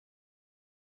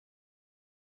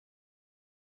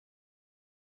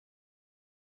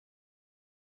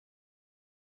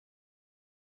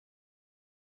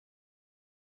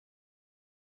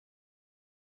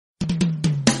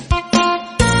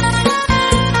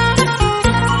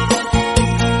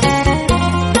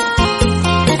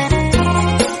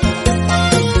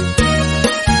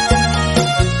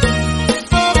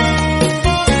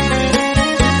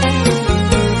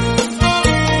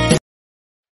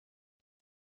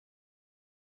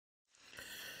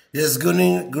Yes, good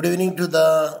evening to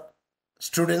the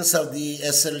students of the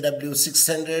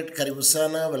SLW600. Karibu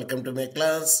sana, welcome to my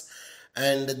class.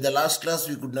 And the last class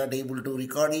we could not able to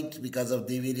record it because of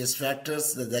the various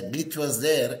factors. The glitch was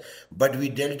there, but we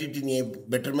dealt it in a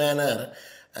better manner.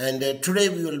 And today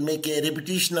we will make a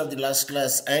repetition of the last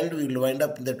class, and we will wind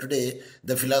up today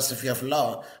the philosophy of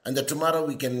law. And tomorrow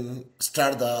we can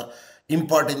start the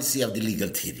importance of the legal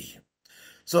theory.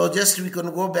 So just we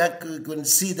can go back, we can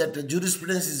see that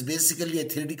jurisprudence is basically a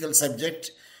theoretical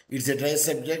subject. It's a dry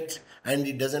subject and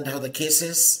it doesn't have the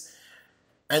cases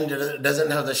and it doesn't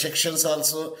have the sections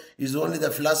also. It's only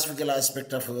the philosophical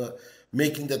aspect of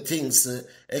making the things,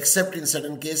 except in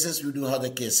certain cases we do have the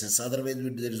cases. Otherwise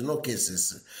there is no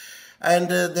cases. And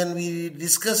then we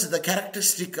discuss the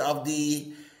characteristic of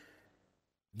the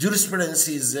jurisprudence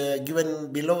is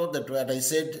given below, that what I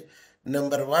said.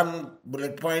 Number 1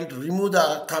 bullet point, remove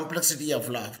the complexity of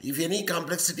law. If any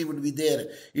complexity would be there,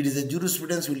 it is the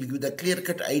jurisprudence will give the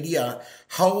clear-cut idea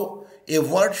how a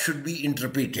word should be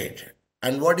interpreted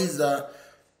and what is the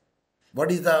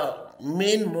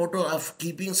main motto of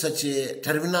keeping such a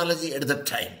terminology at that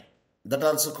time. That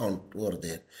also count over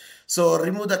there. So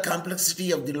remove the complexity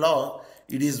of the law.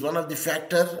 It is one of the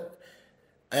factor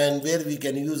and where we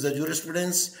can use the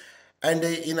jurisprudence. And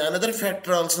in another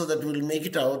factor also that will make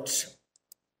it out,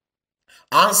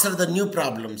 answer the new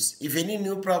problems. If any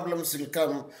new problems will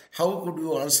come, how could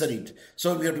you answer it?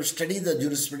 So we have to study the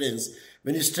jurisprudence.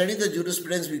 When you study the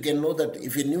jurisprudence, we can know that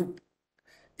if a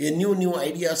new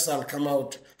ideas are come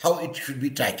out, how it should be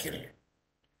tackled.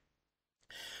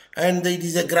 And it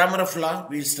is a grammar of law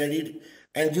we studied.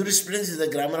 And jurisprudence is a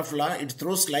grammar of law. It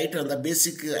throws light on the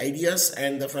basic ideas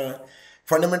and the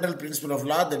fundamental principle of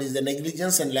law, that is the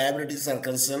negligence and liabilities are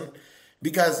concerned,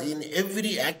 because in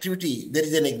every activity there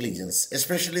is a negligence,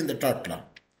 especially in the tort law.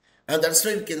 And that's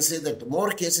why we can say that more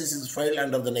cases is filed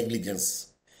under the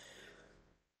negligence,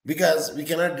 because we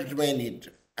cannot determine it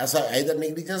as either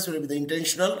negligence will be the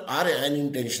intentional or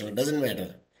unintentional, doesn't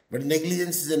matter. But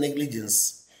negligence is a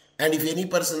negligence. And if any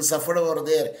person suffered over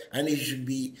there, and he should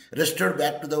be restored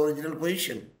back to the original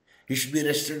position, he should be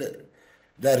restored.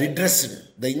 The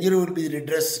injury will be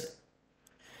redressed.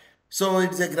 So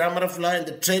it's a grammar of law and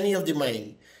the training of the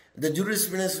mind. The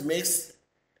jurisprudence makes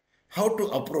how to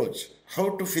approach,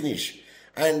 how to finish,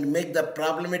 and make the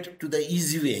problematic to the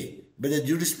easy way. But the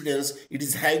jurisprudence, it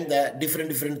is having the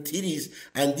different theories,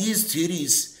 and these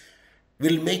theories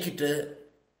will make it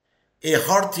a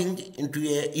hard thing into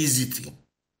a easy thing.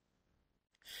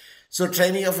 So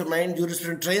training of a mind,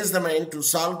 jurisprudence trains the mind to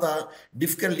solve the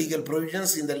difficult legal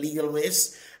provisions in the legal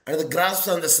ways and the grasp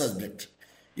on the subject.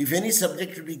 If any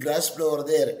subject to be grasped over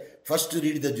there, first to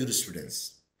read the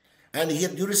jurisprudence. And here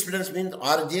jurisprudence means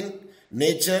origin,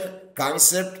 nature,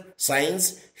 concept,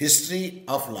 science, history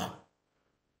of law.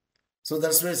 So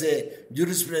that's why I say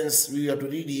jurisprudence, we have to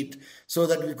read it so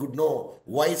that we could know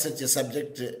why such a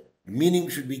subject meaning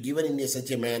should be given in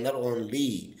such a manner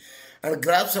only. And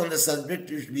grasp on the subject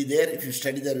should be there if you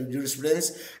study the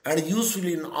jurisprudence, and useful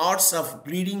in arts of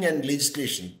pleading and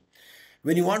legislation.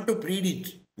 When you want to plead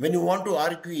it, when you want to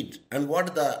argue it, and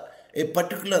what a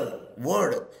particular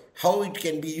word, how it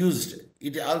can be used,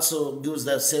 it also gives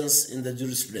the sense in the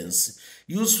jurisprudence.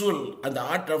 Useful in the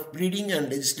art of pleading and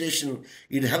legislation,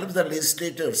 it helps the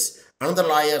legislators and the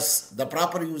lawyers the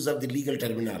proper use of the legal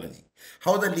terminology.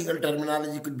 How the legal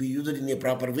terminology could be used in a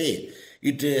proper way,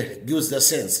 it gives the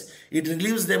sense. It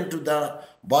relieves them to the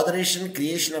botheration,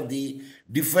 creation of the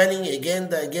defining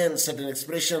again certain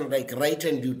expression like right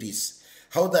and duties.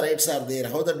 How the rights are there,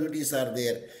 how the duties are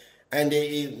there, and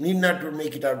you need not to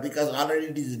make it out because already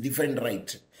it is a defined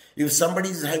right. If somebody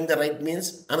is having the right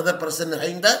means another person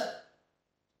having the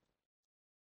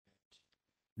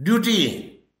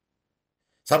duty.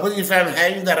 Suppose if I am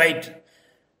having the right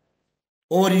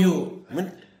over you,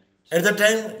 at the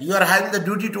time you are having the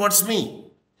duty towards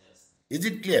me. Is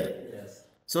it clear? Yes.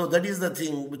 So that is the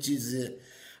thing which is,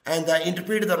 and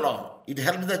interpret the law. It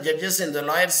helps the judges and the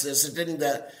lawyers ascertain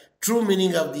the true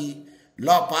meaning of the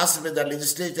law passed by the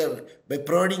legislature by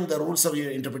providing the rules of your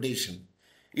interpretation.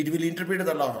 It will interpret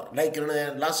the law. Like in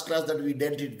the last class that we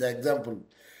dealt it, the example.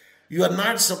 You are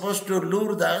not supposed to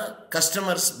lure the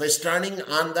customers by standing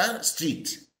on the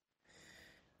street.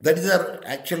 That is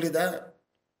actually the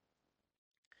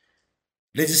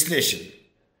legislation.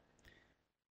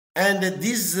 And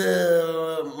these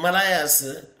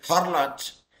Malayas,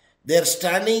 harlot, they are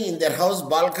standing in their house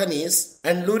balconies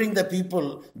and luring the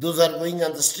people, those are going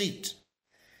on the street,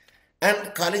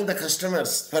 and calling the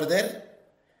customers for their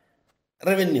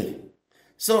revenue.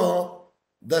 So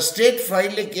the state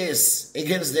filed a case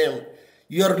against them.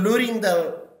 You are luring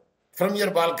the from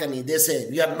your balcony, they say,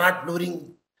 we are not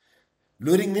luring.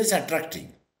 Luring means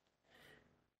attracting.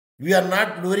 We are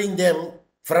not luring them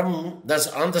from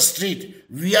on the street.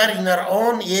 We are in our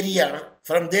own area.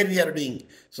 From there we are doing.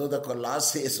 So the law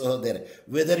says over there,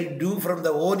 whether you do from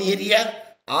the own area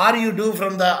or you do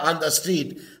from on the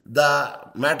street, the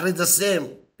matter is the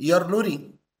same. You are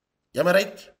luring. Am I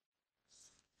right?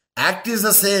 Act is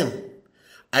the same.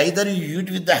 Either you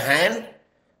eat with the hand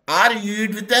or you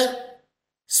eat with the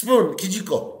spoon,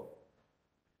 kijiko.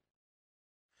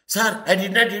 Sir, I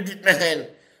did not eat with my hand.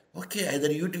 Okay,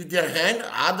 either you eat with your hand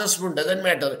or the spoon, doesn't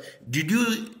matter. Did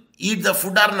you eat the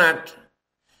food or not?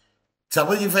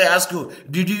 Suppose if I ask you,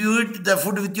 did you eat the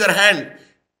food with your hand?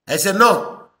 I say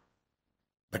no.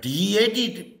 But he ate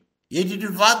it. He ate it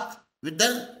with what? With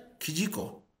the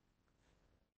kijiko.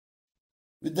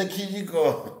 With the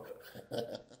kijiko.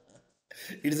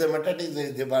 It is a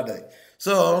matati.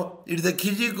 So, it is the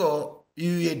kijiko,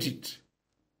 you ate it.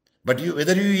 But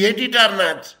whether you ate it or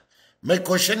not, my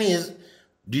question is,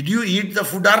 did you eat the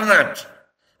food or not?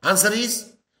 Answer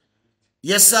is,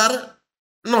 yes or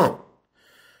no.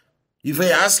 If I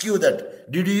ask you that,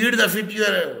 did you eat the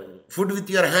food with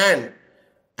your hand?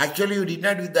 Actually, you did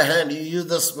not with the hand, you used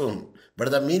the spoon.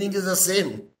 But the meaning is the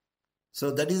same.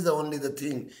 So that is the only the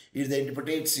thing, if they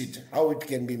interprets it, how it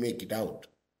can be make it out.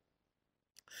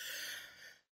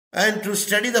 And to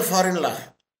study the foreign law,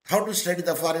 how to study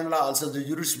the foreign law, also the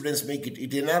jurisprudence make it.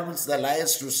 It enables the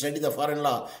lawyers to study the foreign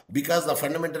law because the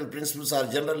fundamental principles are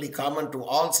generally common to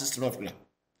all system of law.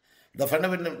 The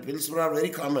fundamental principles are very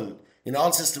common in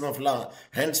all system of law,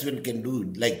 hence one can do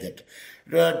it like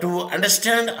that. To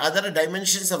understand other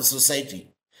dimensions of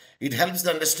society, it helps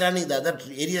the understanding the other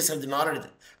areas of the knowledge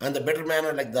and the better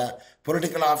manner, like the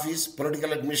political office,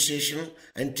 political administration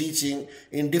and teaching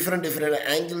in different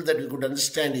angles that we could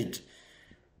understand it.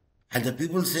 And the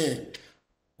people say,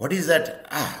 what is that?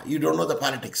 You don't know the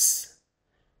politics.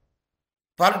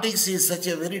 Politics is such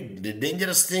a very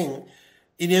dangerous thing.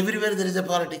 In everywhere there is a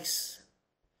politics.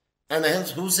 And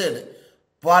hence who said,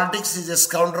 politics is a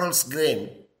scoundrel's game?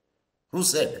 Who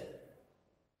said?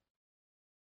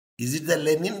 Is it the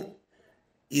Lenin?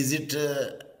 Is it,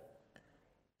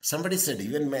 somebody said,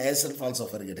 even myself also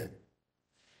forgotten.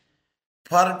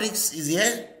 Politics is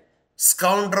a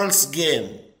scoundrel's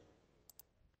game.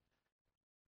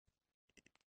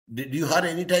 Did you hear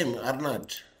any time or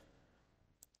not?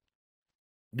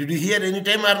 Did you hear any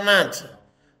time or not?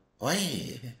 Why?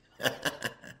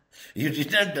 You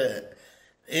did not.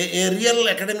 A real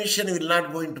academician will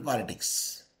not go into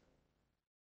politics.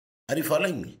 Are you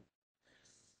following me?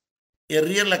 A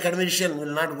real academician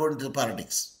will not go into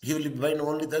politics. He will be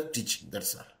only the teaching,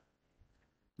 that's all.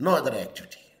 No other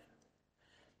activity.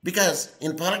 Because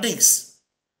in politics,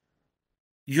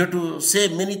 you have to say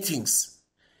many things.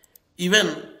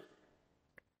 Even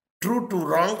true to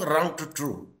wrong, wrong to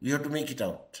true. You have to make it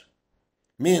out.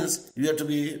 Means you have to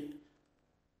be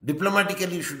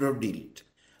diplomatically, you should not deal it.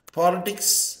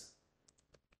 Politics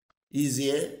is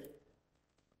a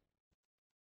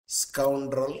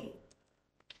scoundrel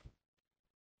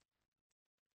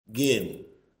game.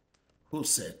 Who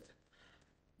said?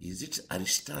 Is it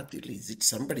Aristotle? Is it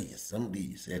somebody?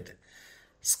 Somebody said.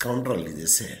 Scoundrel, they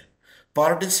say.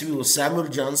 Politics view Samuel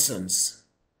Johnson's.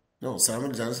 No,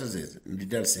 Samuel Johnson says,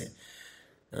 did not say.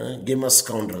 Game of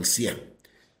scoundrels, yeah.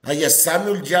 Yes,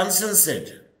 Samuel Johnson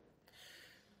said,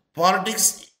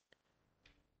 politics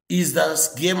is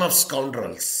the game of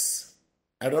scoundrels.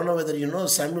 I don't know whether you know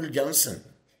Samuel Johnson.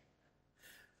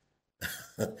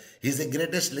 He's the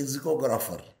greatest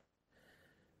lexicographer.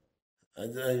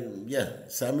 Yeah,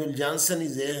 Samuel Johnson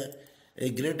is a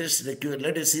greatest.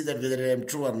 Let us see that whether I am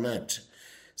true or not.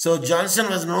 So Johnson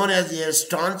was known as a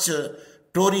staunch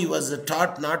Tory, was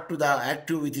taught not to the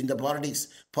active within the politics.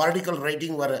 Political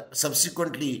writing were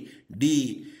subsequently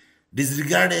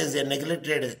disregarded as a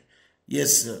neglected.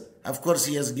 Yes, of course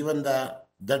he has given the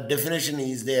definition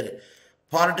is there.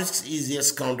 Politics is a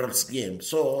scoundrel's game.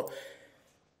 So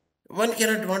one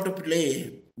cannot want to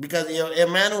play, because a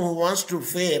man who wants to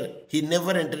fare, he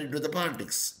never enter into the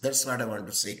politics. That's what I want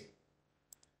to say.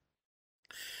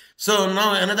 So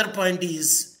now another point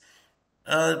is,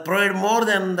 provide more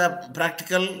than the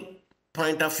practical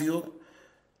point of view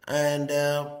and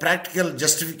practical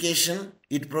justification.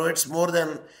 It provides more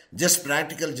than just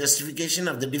practical justification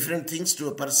of the different things to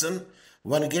a person.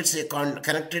 One gets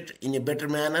connected in a better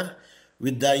manner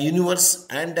with the universe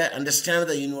and understand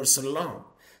the universal law,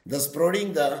 thus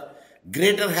providing the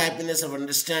greater happiness of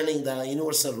understanding the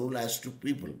universal rule as to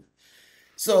people.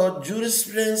 So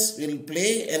jurisprudence will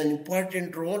play an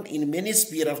important role in many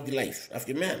spheres of the life of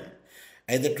a man,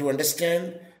 either to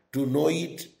understand, to know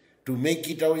it, to make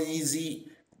it out easy,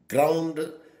 ground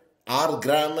or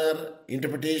grammar,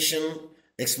 interpretation,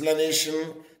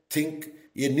 explanation, think,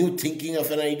 a new thinking of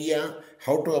an idea,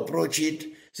 how to approach it.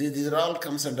 See, these are all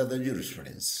comes under the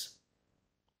jurisprudence.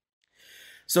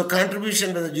 So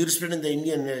contribution to the jurisprudence in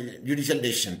the Indian judicial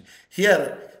decision.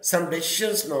 Here, some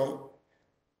decisions now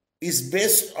is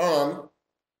based on,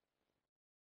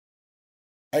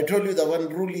 I told you the one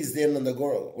rule is there on the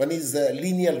go. One is the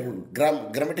lineal rule,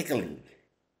 grammatical rule.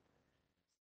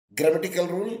 Grammatical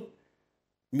rule,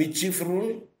 mischief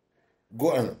rule,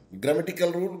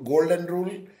 grammatical rule, golden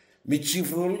rule,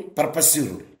 mischief rule,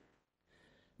 purposive rule.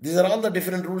 These are all the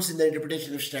different rules in the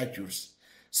interpretation of statutes.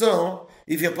 So,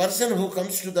 if a person who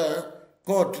comes to the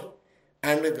court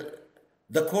and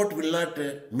the court will not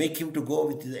make him to go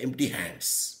with the empty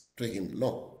hands to him,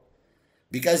 no.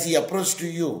 Because he approached to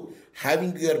you,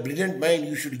 having your brilliant mind,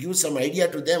 you should give some idea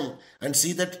to them and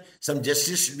see that some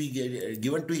justice should be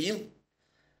given to him.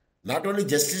 Not only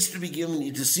justice to be given,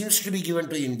 it seems to be given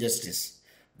to him justice.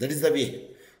 That is the way.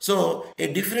 So,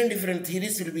 different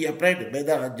theories will be applied by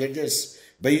the judges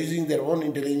by using their own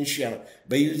intelligentsia,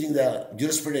 by using the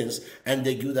jurisprudence, and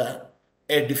they give a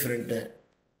different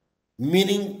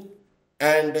meaning,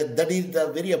 and that is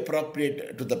the very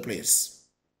appropriate to the place.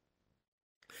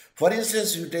 For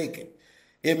instance, you take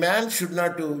a man should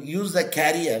not use the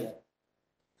carrier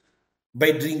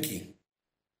by drinking.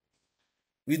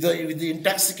 With the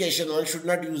intoxication, one should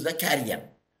not use the carrier.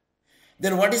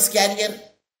 Then what is carrier?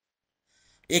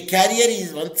 A carrier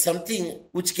is something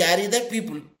which carry the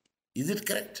people. Is it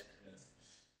correct? Yes.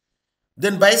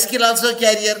 Then bicycle also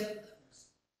carrier.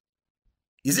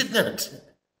 Is it not?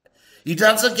 It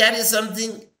also carries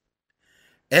something.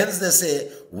 Hence they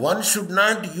say, one should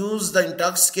not use the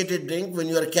intoxicated drink when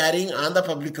you are carrying on the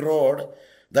public road.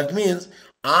 That means,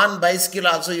 on bicycle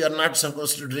also you are not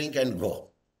supposed to drink and go.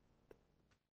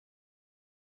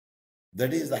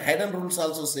 That is, the hidden rules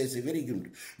also says, very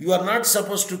good. You are not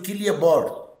supposed to kill a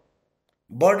bird.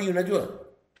 Bird, you know.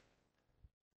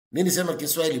 Nini sema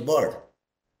Kiswahili, bird.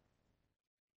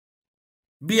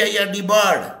 B-I-R-D,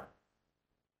 bird.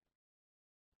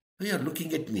 You are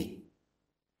looking at me.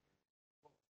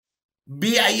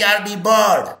 B-I-R-D,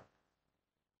 bird.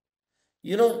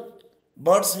 You know,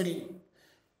 birds will,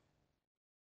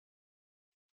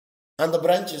 on the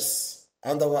branches,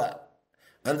 on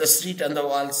the street, on the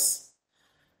walls.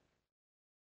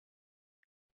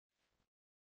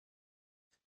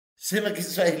 Sema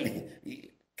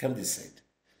Kiswahili. Come this side.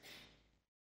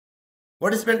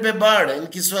 What is meant by bird in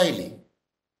Kiswahili?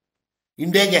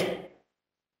 Indege.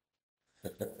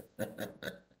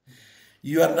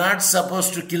 You are not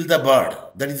supposed to kill the bird.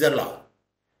 That is the law.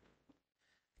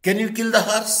 Can you kill the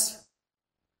horse?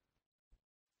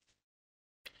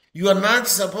 You are not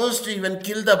supposed to even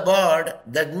kill the bird.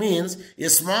 That means a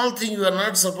small thing you are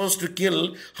not supposed to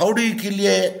kill. How do you kill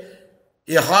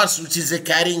a horse which is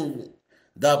carrying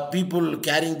the people,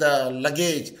 carrying the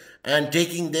luggage and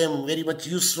taking them very much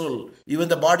useful? Even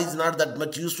the body is not that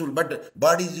much useful, but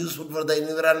body is useful for the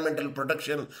environmental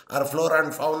protection or flora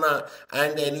and fauna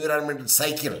and the environmental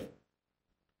cycle.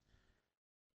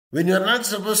 When you are not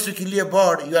supposed to kill a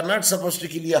bird, you are not supposed to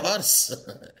kill a horse.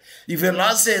 If your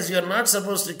law says you are not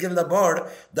supposed to kill the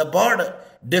bird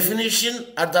definition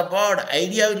or the bird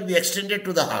idea will be extended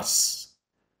to the horse.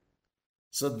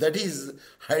 So that is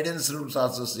Haydn's rules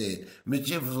also say,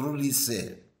 Mitchell's rule is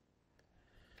say.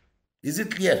 Is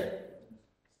it clear?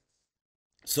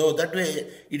 So that way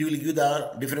it will give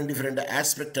the different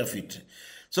aspect of it.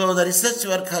 So the research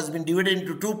work has been divided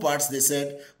into two parts, they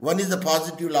said. One is the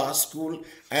positive law school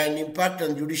and impact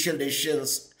on judicial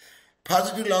decisions.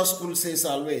 Positive law school says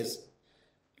always,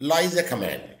 law is a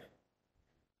command.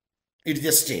 It is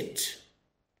a state.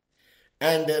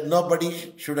 And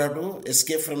nobody should have to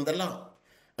escape from the law.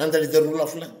 And that is the rule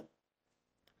of law.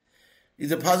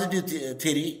 It's a positive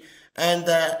theory. And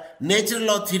the natural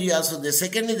law theory also. The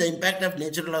second is the impact of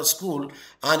natural law school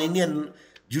on Indian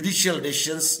judicial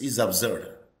decisions is observed.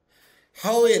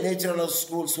 How a natural law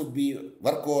school should be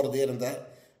work over there in the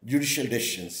judicial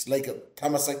decisions, like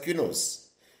Thomas Aquino's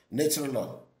natural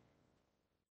law.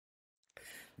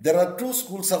 There are two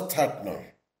schools of thought now.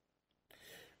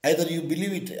 Either you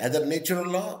believe it, either natural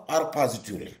law or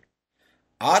positively,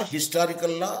 or historical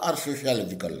law or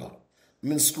sociological law,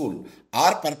 means school,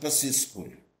 or purposive school,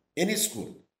 any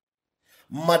school.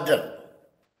 Murder.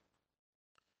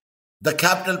 The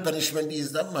capital punishment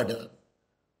is the murder.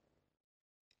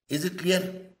 Is it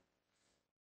clear?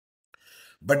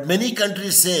 But many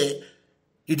countries say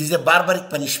it is a barbaric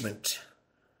punishment.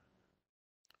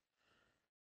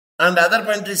 And other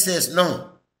countries says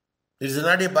no, it is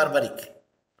not a barbaric.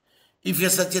 If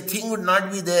such a thing would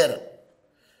not be there,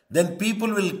 then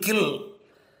people will kill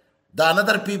the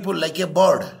another people like a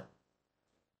bird,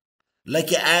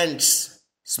 like ants,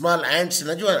 small ants,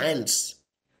 ants.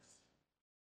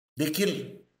 They kill.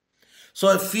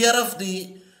 So a fear of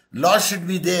the law should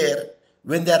be there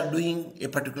when they are doing a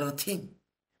particular thing.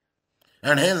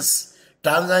 And hence,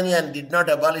 Tanzania did not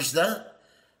abolish the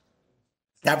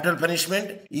capital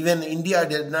punishment. Even India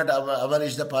did not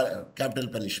abolish the capital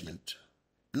punishment.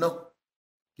 No,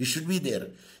 it should be there.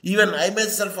 Even I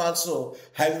myself also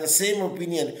having the same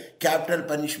opinion, capital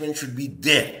punishment should be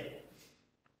there.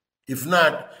 If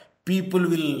not, people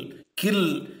will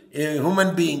kill a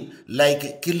human being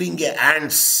like killing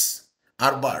ants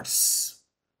or birds.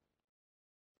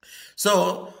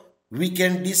 So, we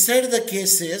can decide the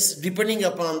cases depending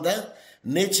upon the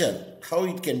nature, how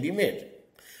it can be made.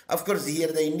 Of course, here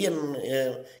the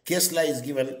Indian case law is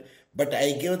given, but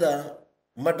I give the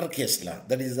murder case law,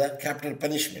 that is the capital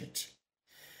punishment.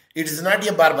 It is not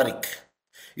a barbaric.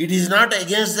 It is not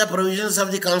against the provisions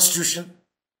of the Constitution.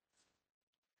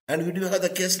 And we do have the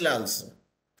case law also.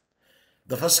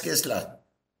 The first case law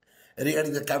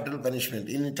regarding the capital punishment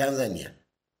in Tanzania.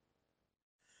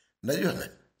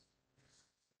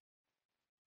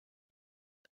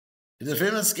 It is a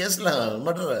famous case law,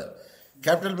 murder,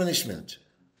 capital punishment.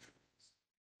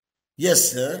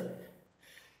 Yes, sir.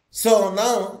 So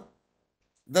now,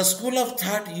 the school of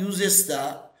thought uses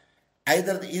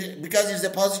because it's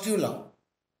a positive law.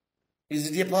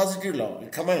 Is it a positive law?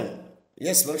 Come on.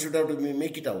 Yes, one should have to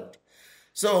make it out.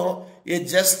 So, a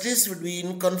justice would be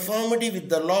in conformity with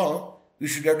the law, we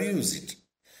should have to use it.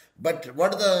 But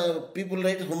what the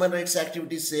human rights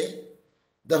activities say?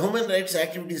 The human rights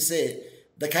activities say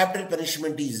the capital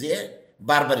punishment is a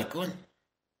barbaric one.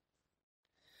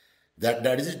 That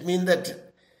does it mean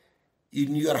that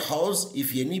in your house,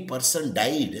 if any person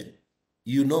died,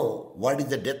 you know what is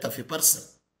the death of a person.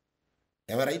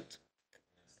 Am I right?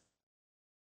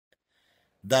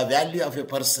 The value of a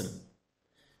person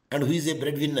and who is a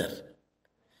breadwinner.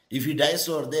 If he dies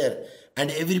over there,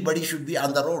 and everybody should be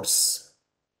on the roads.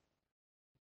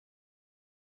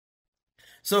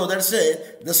 So that's why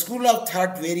the school of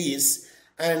thought varies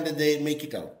and they make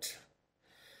it out.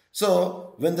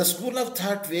 So when the school of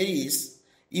thought varies,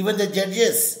 even the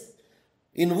judges,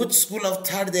 in which school of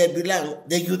thought they belong,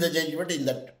 they give the judgment in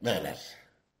that manner.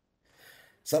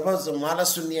 Suppose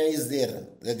Malasunya is there,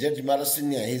 the judge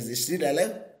Malasunya, he is still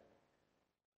alive.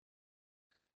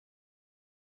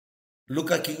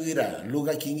 Luka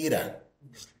Kingira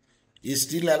is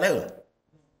still alive.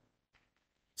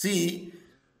 See,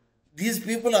 these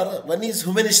people are, one is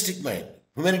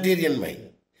humanitarian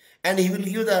mind, and he will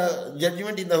give the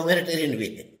judgment in the humanitarian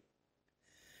way.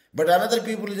 But another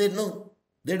people, they know,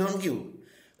 they don't give.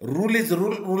 Rule is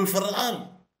rule for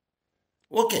all.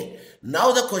 Okay,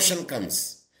 now the question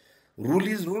comes. Rule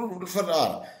is rule for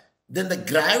all. Then the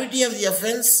gravity of the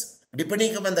offense,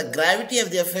 depending upon the gravity of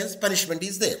the offense, punishment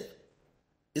is there.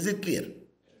 Is it clear?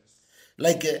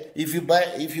 Like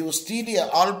if you steal a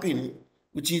Alpine,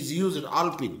 which is used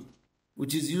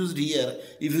here,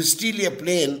 if you steal a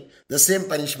plane, the same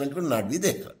punishment will not be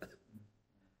there.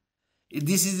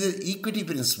 This is the equity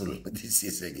principle. This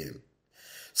is again.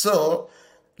 So,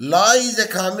 law is a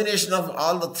combination of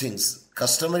all the things.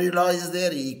 Customary law is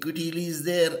there, equity is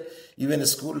there, even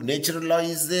school natural law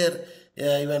is there,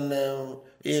 even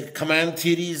a command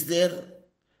theory is there,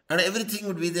 and everything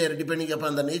would be there depending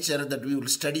upon the nature that we will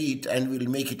study it and we will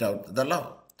make it out, the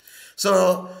law.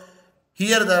 So,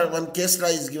 here the one case law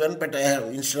is given, but I have,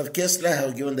 instead of case law, I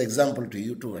have given the example to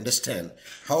you to understand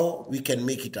how we can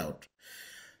make it out.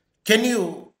 Can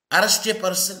you arrest a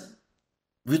person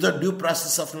without due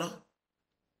process of law?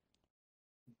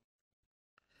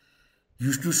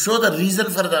 You should show the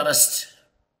reason for the arrest.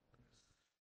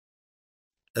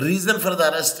 Reason for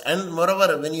the arrest. And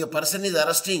moreover, when a person is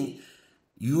arresting,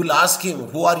 you will ask him,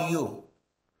 who are you?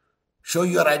 Show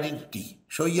your identity.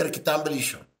 Show your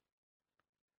kitambalisho.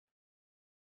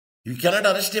 You cannot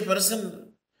arrest a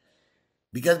person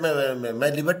because my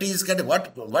liberty is cut.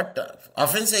 What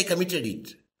offense I committed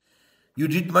it? You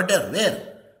did murder.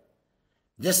 Where?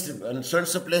 Just in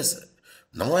so place.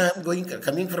 Now I am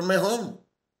coming from my home.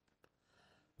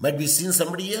 Might be seen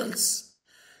somebody else.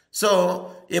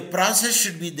 So a process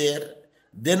should be there.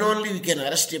 Then only we can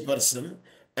arrest a person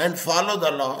and follow the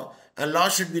law. And law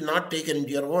should be not taken into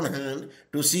your own hand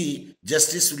to see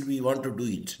justice will be want to do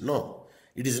it. No,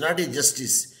 it is not a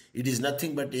justice. It is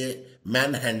nothing but a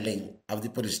manhandling of the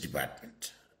police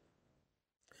department.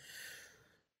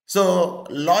 So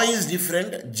law is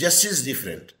different, justice is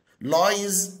different. Law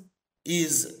is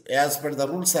as per the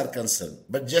rules are concerned,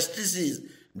 but justice is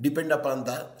depend upon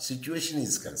the situation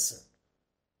is concerned.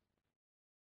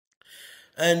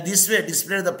 And this way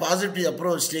display the positive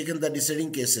approach taken in the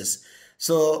deciding cases.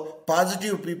 So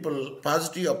positive people,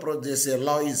 positive approach, they say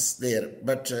law is there,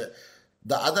 but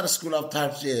the other school of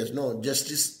thought says no,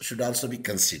 justice should also be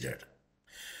considered.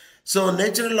 So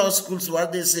natural law schools,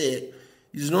 what they say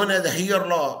is known as the higher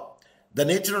law. The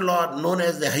natural law known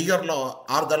as the higher law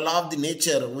or the law of the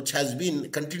nature, which has been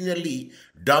continually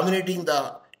dominating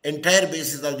the entire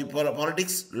basis of the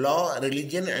politics, law,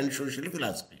 religion and social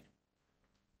philosophy.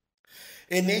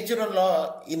 A natural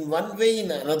law in one way,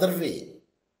 in another way,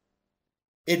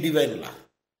 a divine law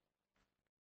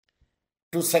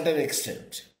to a certain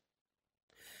extent.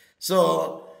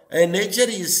 So, a nature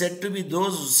is said to be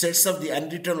those sets of the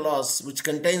unwritten laws which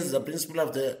contains the principle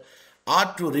of the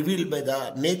art to reveal by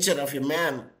the nature of a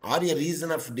man or a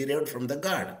reason of derived from the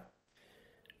God.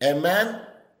 A man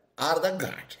or the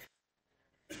God.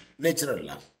 Natural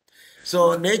law.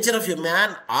 So, nature of a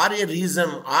man or a reason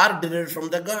are derived from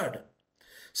the God.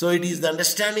 So, it is the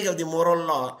understanding of the moral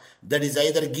law that is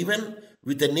either given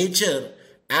with a nature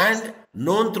and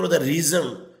known through the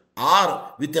reason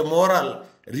or with a moral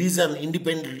reason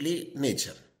independently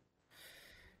nature.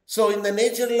 So in the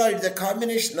natural law, it's a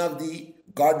combination of the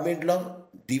God-made law,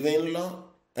 divine law,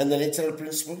 and the natural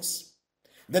principles.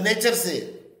 The nature says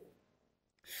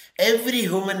every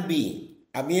human being,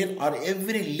 or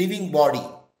every living body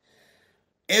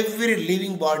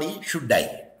should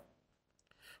die.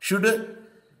 Should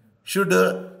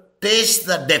taste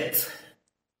the death.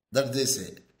 That they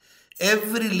say.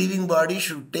 Every living body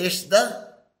should taste the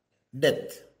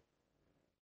death.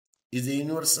 Is it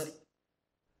universal?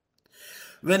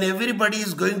 When everybody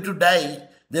is going to die,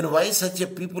 then why such a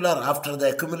people are after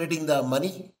the accumulating the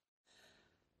money?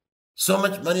 So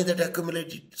much money that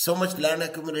accumulated, so much land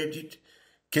accumulated.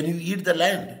 Can you eat the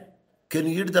land? Can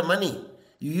you eat the money?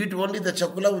 You eat only the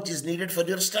chakula which is needed for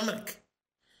your stomach.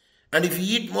 And if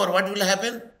you eat more, what will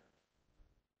happen?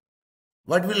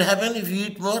 What will happen if you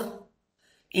eat more?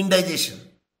 Indigestion.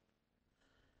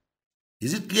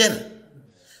 Is it clear?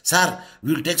 Sir,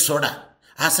 we will take soda.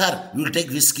 Sir, we will take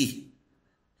whiskey.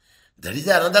 That is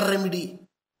another remedy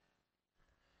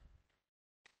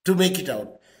to make it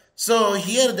out. So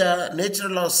here the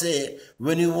natural laws say,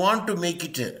 when you want to make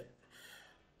it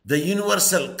the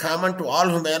universal, common to all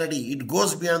humanity, it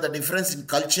goes beyond the difference in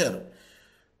culture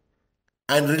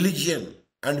and religion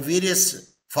and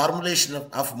various formulation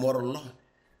of moral law.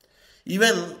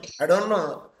 Even, I don't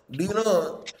know, do you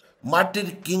know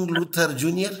Martin King Luther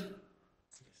Jr.?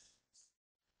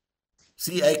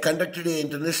 See, I conducted an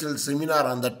international seminar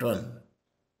on that one.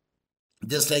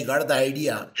 Just I got the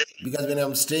idea because when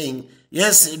I'm staying,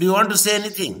 yes, do you want to say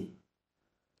anything?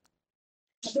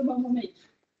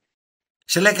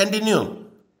 Shall I continue?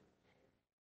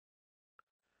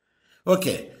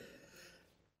 Okay.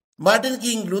 Martin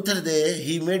King Luther there,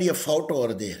 he made a photo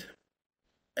over there.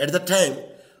 At the time,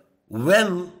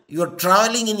 when you're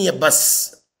traveling in a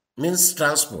bus, means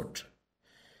transport,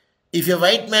 if a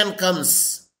white man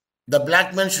comes, the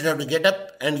black man should have to get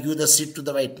up and give the seat to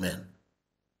the white man.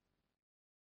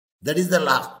 That is the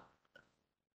law.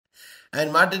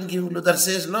 And Martin King Luther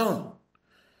says, no.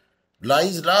 Law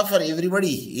is law for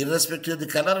everybody, irrespective of the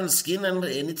color and skin and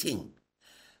anything.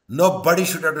 Nobody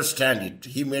should understand it.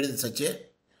 He made such a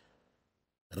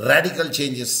radical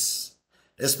changes,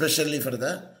 especially for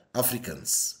the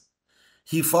Africans.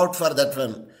 He fought for that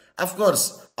one. Of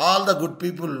course, all the good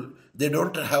people, they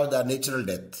don't have the natural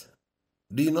death.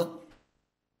 Do you know?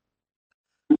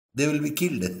 They will be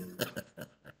killed,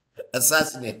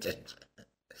 assassinated.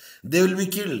 They will be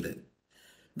killed.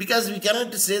 Because we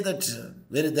cannot say that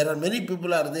there are many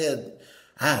people are there,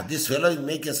 this fellow is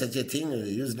making such a thing, a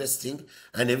useless thing,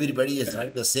 and everybody has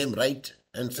the same right,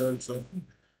 and so and so.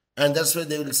 And that's why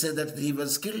they will say that he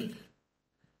was killed.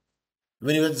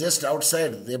 When he was just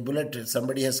outside, the bullet,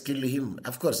 somebody has killed him.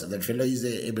 Of course, that fellow is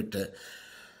a bit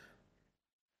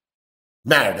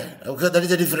mad. Okay, that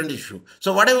is a different issue.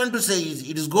 So what I want to say is,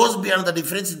 it goes beyond the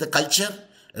difference in the culture,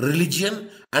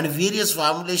 religion, and various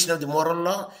formulation of the moral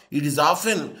law. It is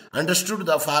often understood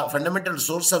the fundamental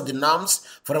source of the norms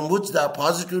from which the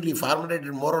positively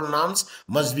formulated moral norms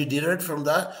must be derived from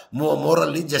the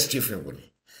morally justifiable.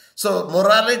 So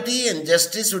morality and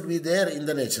justice would be there in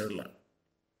the natural law.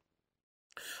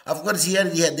 Of course, here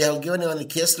they have given only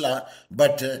case law,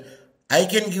 but I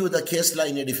can give the case law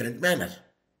in a different manner.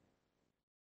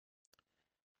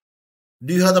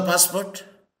 Do you have the passport?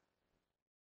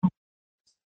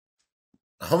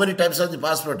 How many types of the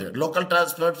passport? Local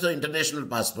passport or international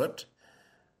passport?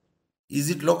 Is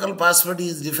it local passport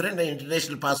is different than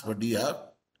international passport? Do you have?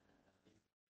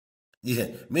 Yeah.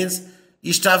 Means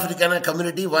East African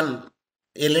community,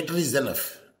 a letter is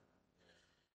enough.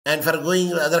 And for going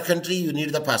to other country, you need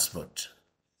the passport.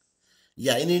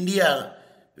 Yeah, in India,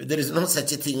 there is no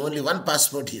such a thing. Only one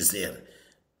passport is there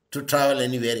to travel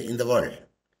anywhere in the world.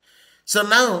 So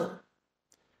now,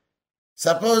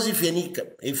 suppose if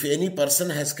any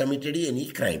person has committed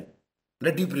any crime,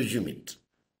 let you presume it.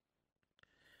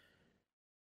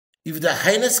 If the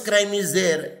heinous crime is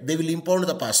there, they will impound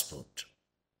the passport.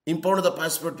 Impound the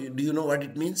passport, do you know what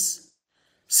it means?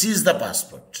 Seize the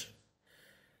passport.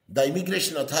 The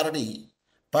immigration authority,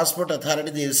 passport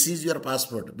authority, they will seize your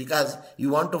passport because you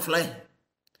want to fly.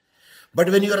 But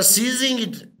when you are seizing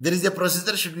it, there is a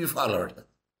procedure should be followed.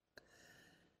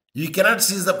 You cannot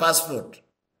seize the passport.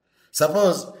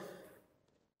 Suppose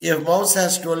if mouse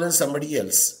has stolen somebody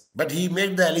else, but he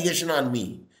made the allegation on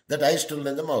me that I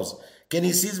stolen the mouse, can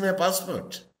he seize my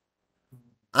passport?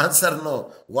 Answer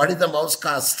no. What is the mouse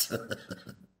cost?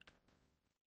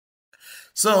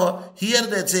 So here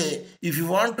they say, if you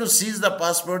want to seize the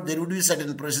passport, there would be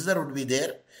certain procedure would be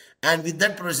there, and with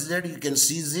that procedure you can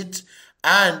seize it,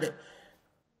 and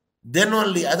then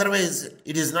only, otherwise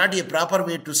it is not a proper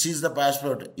way to seize the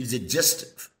passport. It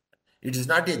is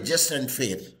not a just and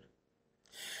fair.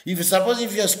 If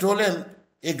you have stolen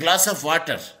a glass of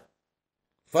water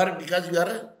because you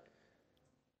are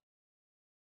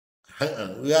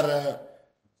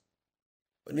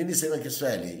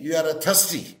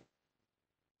thirsty.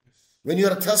 When you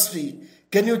are thirsty,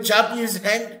 can you chop his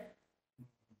hand?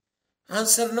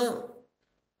 Answer no.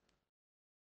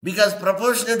 Because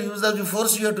proportionate use of the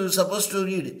force you are supposed to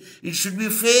read. It should be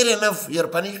fair enough. Your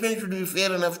punishment should be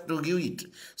fair enough to give it.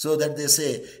 So that they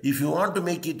say, if you want to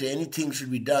make it, anything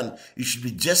should be done. It should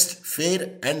be just,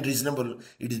 fair and reasonable.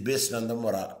 It is based on the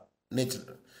moral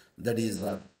nature. That is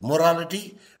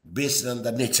morality based on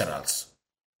the nature also.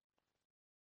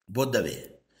 Both the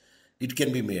way. It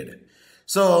can be made.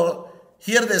 So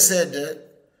here they said,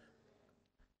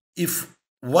 if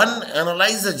one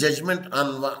analyze the judgment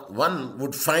on one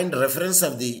would find reference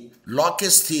of the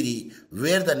Locke's theory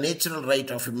where the natural right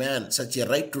of a man, such a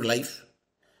right to life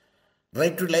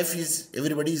is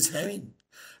everybody is having.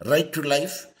 Right to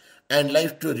life and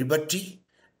life to liberty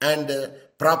and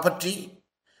property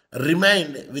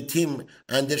remain with him,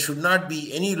 and there should not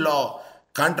be any law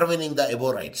contravening the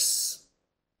above rights.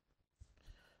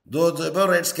 Those above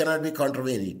rights cannot be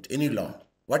contravened, any law.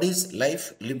 What is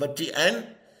life, liberty and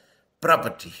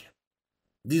property?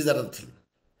 These are the things.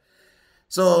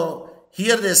 So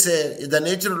here they say the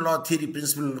natural law theory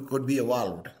principle could be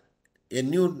evolved. A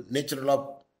new natural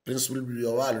law principle will be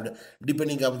evolved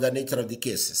depending on the nature of the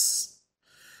cases.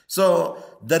 So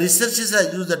the researchers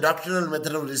have used the doctrinal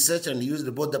method of research and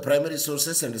used both the primary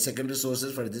sources and the secondary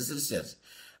sources for this research.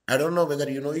 I don't know whether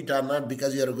you know it or not,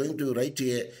 because you are going to write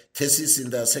a thesis in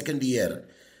the second year.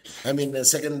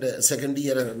 Second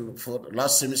year for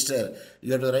last semester,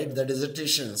 you have to write the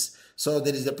dissertations. So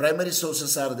there is the primary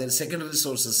sources are there, secondary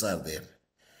sources are there.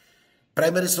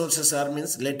 Primary sources are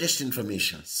means latest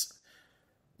informations,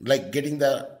 like getting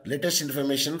the latest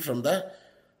information from the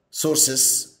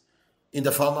sources in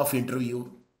the form of interview,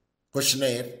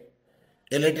 questionnaire,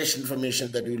 a latest information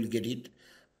that you will get it,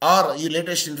 or your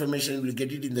latest information you will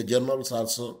get it in the journals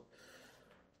also.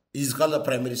 It is called the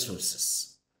primary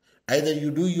sources. Either you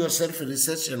do yourself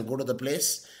research and go to the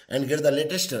place and get the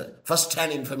latest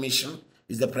first-hand information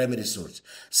is the primary source.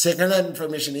 Second-hand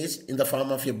information is in the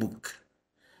form of a book.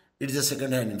 It is a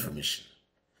second-hand information.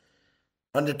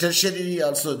 And the tertiary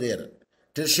also there.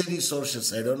 Tertiary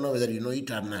sources, I don't know whether you know it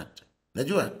or not.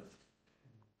 Najwa?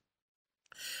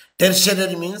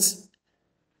 Tertiary means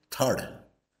third.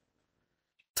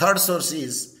 Third source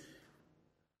is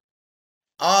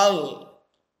all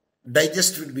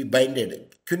digest will be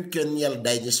binded. Quinquennial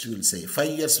digest will say. 5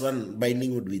 years one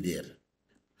binding would be there.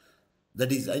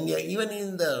 That is, and even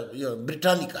in the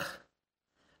Britannica.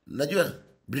 Najwa?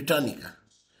 Britannica.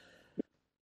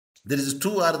 There is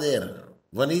two are there.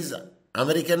 One is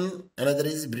American, another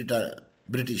is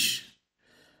British.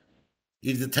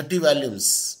 It is 30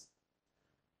 volumes.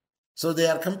 So they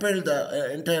are compelled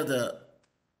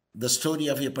the story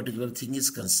of a particular thing is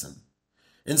concerned.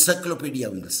 Encyclopedia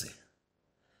will say.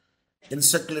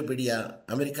 Encyclopedia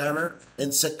Americana,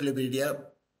 Encyclopedia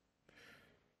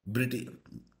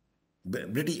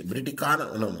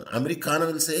Briticana, no, Americana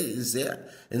will say is there.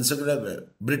 Encyclopedia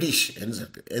British,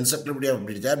 Encyclopedia of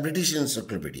British, or British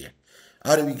Encyclopedia,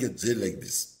 or we can say like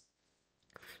this.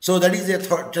 So that is the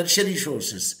tertiary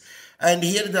sources. And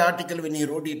here the article when he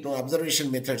wrote it, observation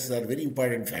methods are very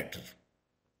important factor.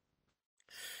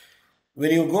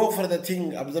 When you go for the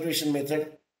thing, observation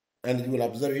method, and you will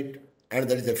observe it, and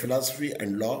that is the philosophy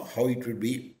and law, how it will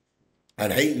be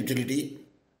and high utility,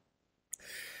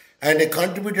 and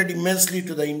contributed immensely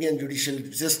to the Indian judicial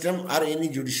system or any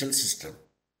judicial system.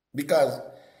 Because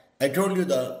I told you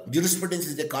the jurisprudence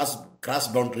is a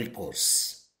cross-boundary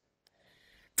course.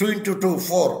 2 into 2,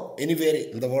 4. Anywhere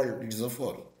in the world it is a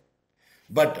 4.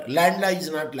 But land law is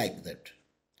not like that.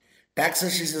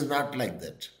 Taxation is not like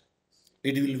that.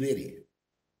 It will vary.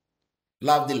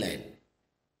 Law of the land.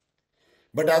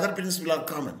 But other principles are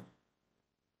common.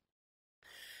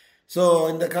 So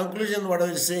in the conclusion, what I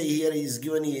will say here is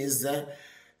given is the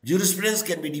jurisprudence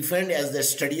can be defined as the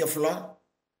study of law,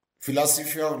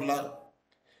 philosophy of law,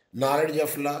 knowledge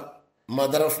of law,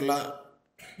 mother of law.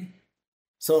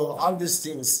 So all these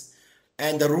things,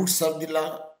 and the roots of the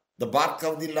law, the bark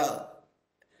of the law,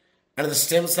 and the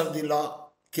stems of the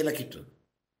law, kilakitu.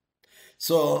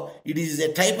 So it is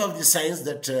a type of the science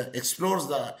that explores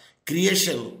the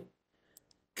creation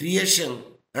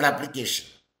and application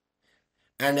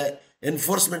and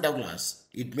enforcement of laws.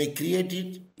 It may create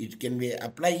it, it can be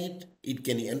apply it, it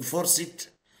can enforce it.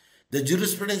 The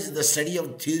jurisprudence is the study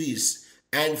of theories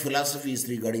and philosophies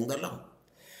regarding the law.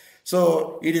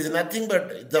 So it is nothing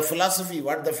but the philosophy,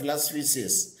 what the philosophy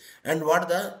says and what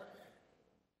the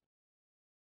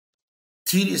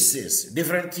theory says.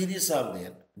 Different theories are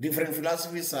there, different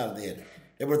philosophies are there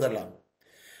about the law.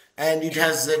 And it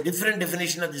has a different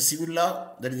definition of the civil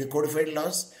law, that is the codified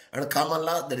laws, and common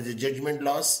law, that is the judgment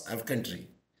laws of country.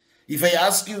 If I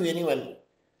ask you anyone,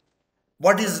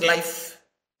 what is life?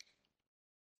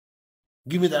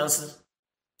 Give me the answer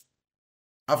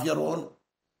of your own.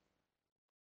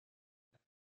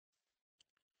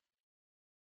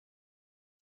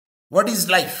 What is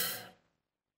life?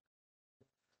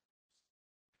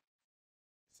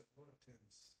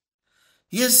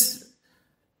 Yes.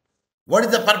 What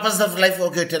is the purpose of life?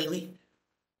 Okay, tell me.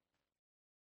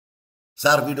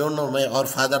 Sir, we don't know. Our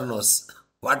father knows.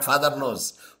 What father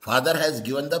knows? Father has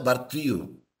given the birth to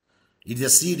you. It is a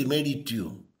seed made it to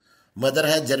you. Mother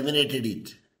has germinated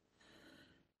it.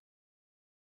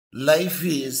 Life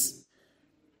is,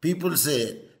 people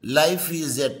say, life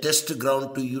is a test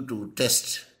ground to you to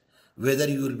test whether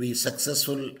you will be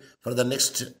successful for the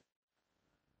next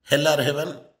hell or heaven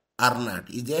or not.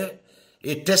 It is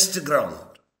a test ground.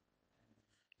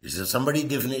 This is somebody's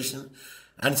definition.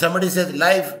 And somebody says,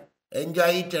 life, enjoy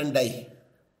it and die.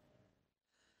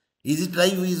 Is it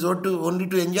life is only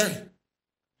to enjoy?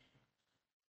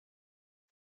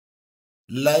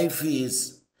 Life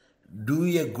is do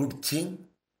a good thing,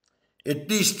 at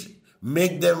least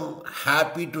make them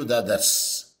happy to the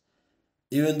others,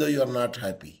 even though you are not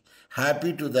happy.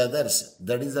 Happy to the others,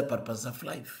 that is the purpose of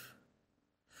life.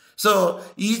 So,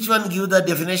 each one give the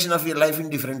definition of your life in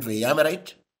different way. Am I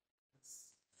right?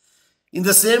 In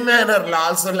the same manner, law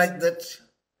also like that.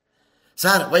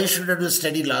 Sir, why should I do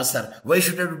study law, sir? Why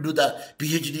should I do the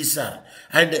PhD, sir?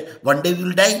 And one day we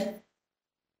will die.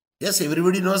 Yes,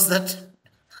 everybody knows that.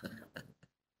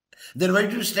 Then why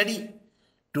do you study?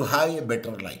 To have a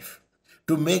better life,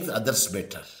 to make others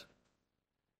better.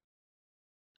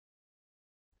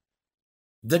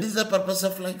 That is the purpose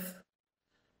of life.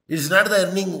 It is not the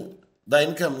earning, the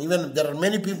income. Even there are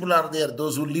many people are there,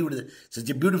 those who lived such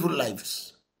a beautiful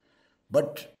lives.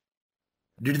 But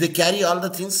did they carry all the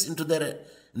things into the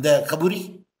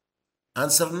kaburi?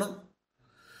 Answer no.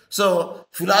 So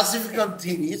philosophical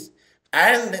theories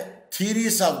and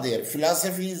theories are there.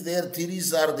 Philosophy is there,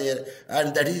 theories are there,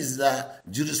 and that is the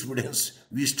jurisprudence.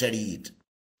 We study it.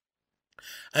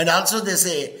 And also they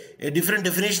say a different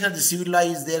definition of the civil law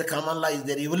is there, common law is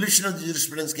there. Evolution of the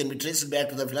jurisprudence can be traced back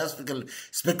to the philosophical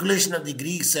speculation of the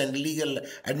Greeks and legal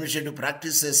administrative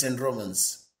practices and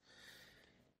Romans.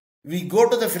 We go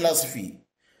to the philosophy.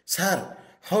 Sir,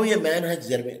 how a man has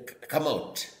come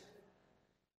out?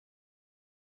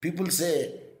 People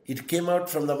say it came out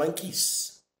from the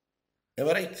monkeys. Am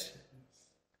I right?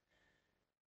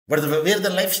 But where the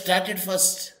life started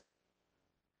first?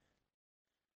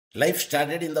 Life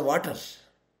started in the water.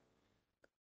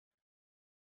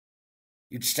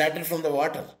 It started from the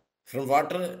water. From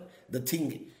water, the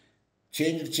thing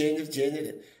changed,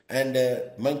 and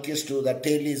monkeys too, the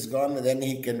tail is gone, then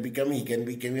he can become a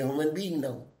human being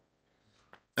now.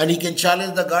 And he can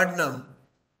challenge the God now,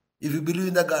 if you believe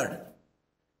in the God.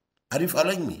 Are you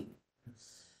following me?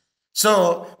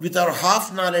 So, with our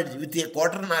half knowledge, with a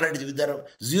quarter knowledge, with our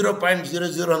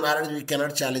 0.00 knowledge, we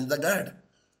cannot challenge the God.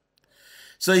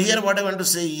 So here what I want to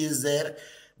say is there,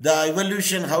 the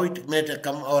evolution, how it may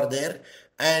come over there,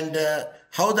 and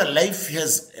how the life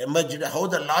has emerged, how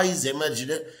the law is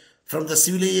emerged from the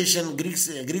civilization, Greek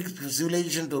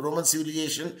civilization to Roman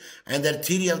civilization, and their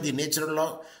theory of the natural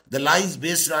law. The law is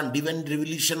based on divine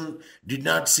revelation, did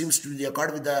not seem to be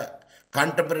accord with the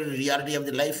contemporary reality of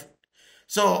the life.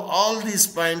 So all these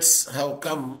points have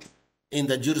come in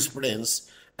the jurisprudence,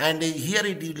 and here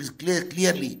it is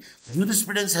clearly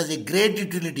jurisprudence has a great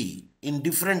utility in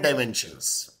different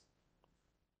dimensions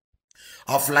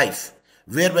of life,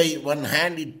 whereby one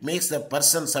hand it makes the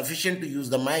person sufficient to use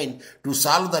the mind to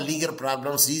solve the legal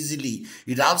problems easily.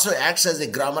 It also acts as a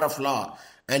grammar of law,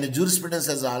 and jurisprudence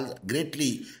has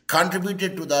greatly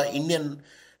contributed to the Indian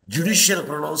judicial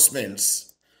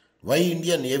pronouncements. Why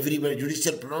Indian? Everywhere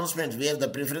judicial pronouncements where the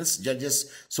preference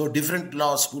judges, so different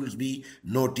law schools be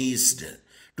noticed.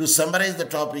 To summarize the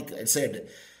topic, I said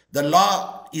the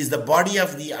law is the body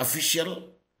of the official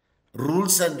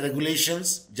rules and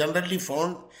regulations generally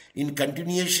found in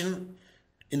continuation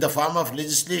in the form of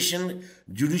legislation,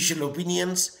 judicial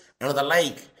opinions, and the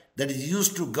like that is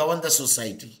used to govern the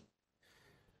society.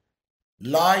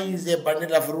 Law is a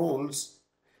bundle of rules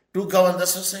to govern the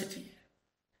society.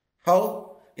 How?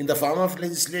 In the form of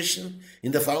legislation,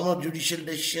 in the form of judicial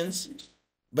decisions,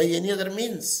 by any other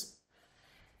means.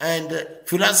 And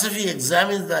philosophy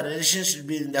examines the relationship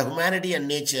between the humanity and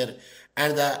nature,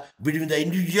 and between the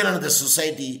individual and the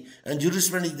society, and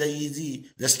jurisprudence is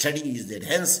the study is there.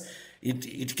 Hence,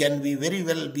 it can be very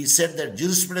well be said that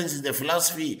jurisprudence is the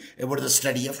philosophy about the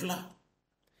study of law.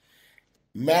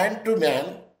 Man to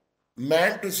man,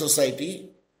 man to society,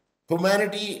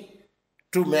 humanity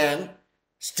to man,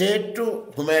 state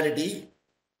to humanity.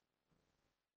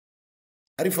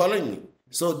 Are you following me?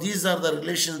 So these are the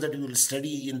relations that you will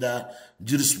study in the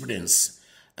jurisprudence.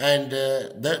 And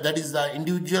that is the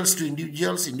individuals to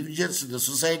individuals, individuals to the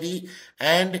society,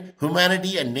 and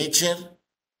humanity and nature.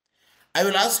 I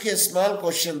will ask you a small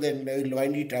question, then I will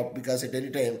wind it up, because at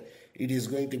any time it is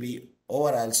going to be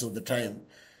over also the time.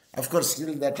 Of course,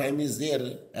 still the time is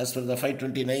there as per the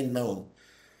 5:29 now.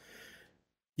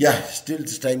 Yeah, still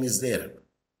the time is there.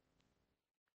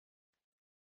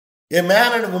 A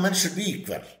man and a woman should be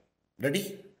equal.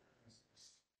 Ready?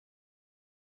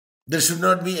 There should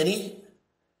not be any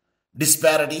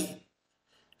disparity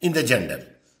in the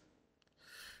gender.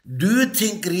 Do you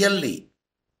think really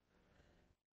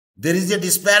there is a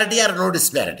disparity or no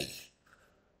disparity?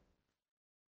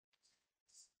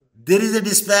 There is a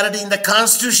disparity in the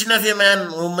constitution of a man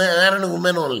and a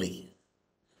woman only,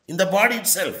 in the body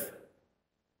itself.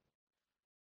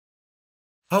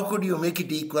 How could you make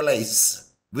it equalize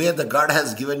where the God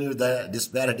has given you the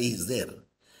disparity is there?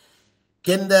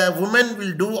 Can the woman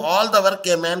will do all the work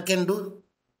a man can do?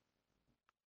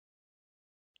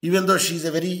 Even though she is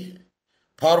a very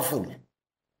powerful.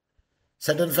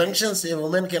 Certain functions a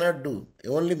woman cannot do,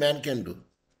 only man can do.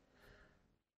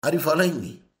 Are you following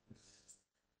me?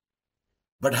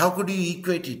 But how could you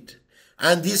equate it?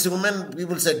 And these women,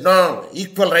 people said, no,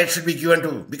 equal rights should be given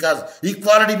to, because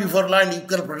equality before law and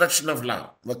equal protection of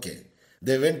law. Okay.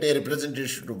 They went a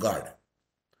representation to God.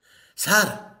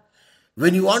 Sir,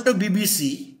 when you want to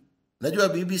BBC, Najwa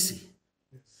BBC,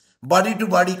 body to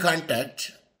body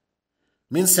contact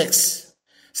means sex.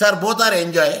 Sir, both are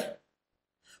enjoy.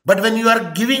 But when you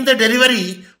are giving the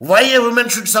delivery, why a woman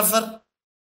should suffer?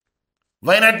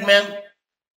 Why not man?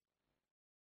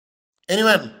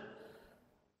 Anyone?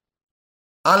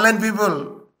 Online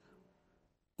people,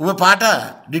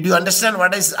 Upapata, did you understand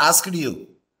what I asked you?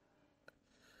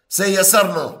 Say yes or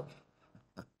no.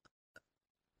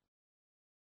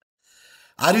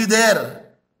 Are you there?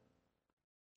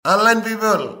 Online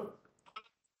people.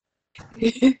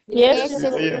 Yes.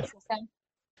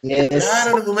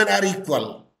 Man and woman are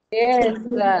equal. Yes.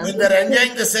 When they are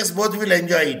enjoying the sex, both will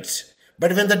enjoy it.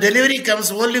 But when the delivery comes,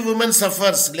 only woman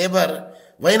suffers labor.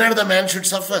 Why not the man should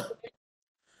suffer?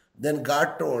 Then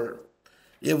God told,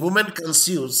 a woman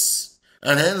conceives,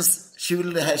 and hence she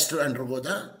has to undergo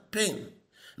the pain.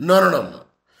 No.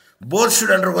 Both should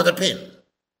undergo the pain.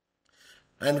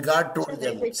 And God told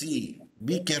them, see,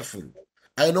 be careful.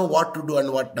 I know what to do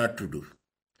and what not to do.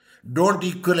 Don't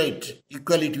equal it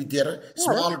with your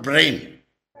small brain.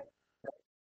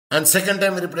 And second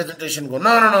time representation go,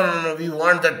 no. We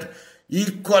want that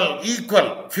equal,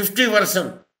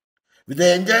 50%.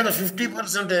 They enjoy the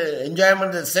 50%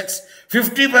 enjoyment of sex,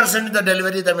 50% the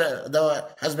delivery the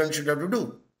husband should have to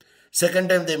do. Second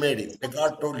time they made it.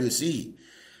 God told you, see,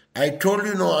 I told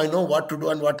you, no, I know what to do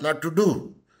and what not to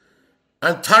do.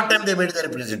 And third time they made the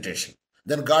representation.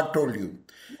 Then God told you,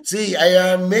 see,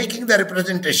 I am making the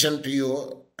representation to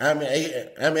you. I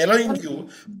am allowing you,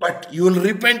 but you will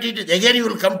repent it. Again you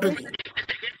will come to me.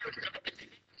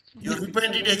 You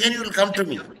repent it again, you will come to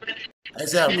me. I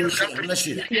say, I'm not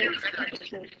sure.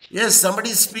 Yes, somebody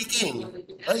is speaking.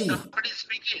 Hey.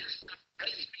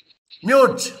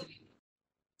 Mute.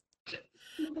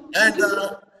 And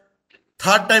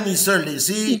Third time he told,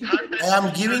 see, I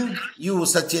am giving you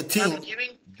such a thing,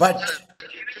 but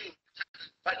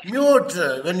mute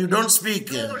when you don't speak.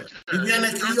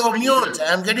 Viviana, you're mute.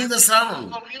 I am getting the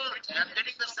sound.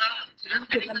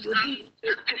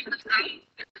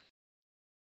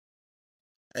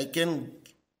 I can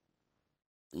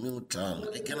mute all.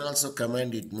 I can also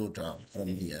command it mute all from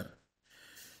here.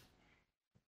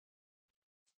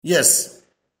 Yes.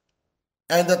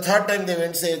 And the third time they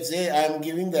went say, I am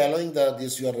giving the allowing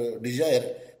this your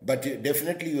desire, but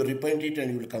definitely you repent it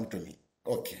and you will come to me.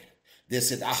 Okay. They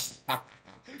said,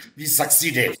 we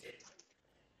succeeded.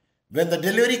 When the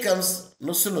delivery comes,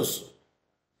 nussu nussu.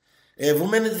 A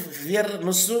woman fear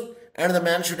nussu and the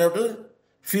man should have to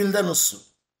feel the nussu.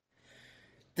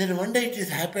 Then one day it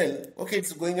happened, okay,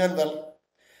 it's going on well.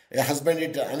 A husband,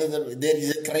 there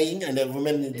is a crying and a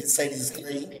woman in this side is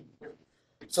crying.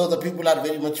 So the people are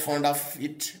very much fond of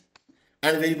it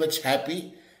and very much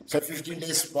happy. So 15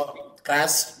 days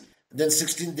passed, then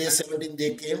 16 days, 17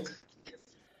 days came.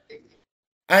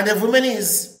 And a woman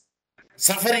is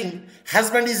suffering,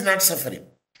 husband is not suffering.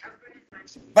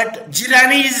 But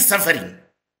Jirani is suffering.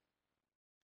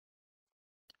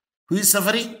 Who is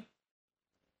suffering?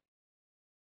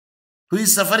 Who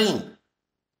is suffering?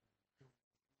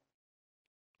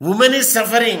 Woman is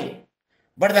suffering.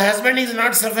 But the husband is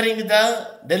not suffering with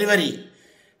the delivery.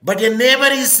 But a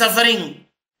neighbor is suffering.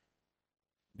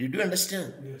 Did you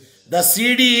understand? Yes. The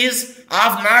CD is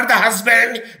of not the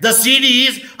husband. The CD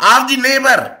is of the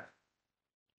neighbor.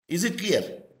 Is it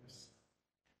clear?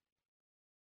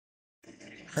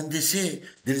 And they say,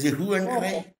 there is a hue and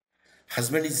cry.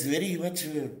 Husband is very much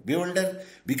bewildered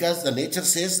because the nature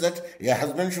says that a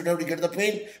husband should have to get the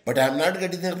pain, but I am not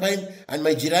getting the pain and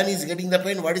my Jirani is getting the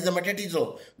pain. What is the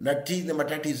matatizo? Nothing the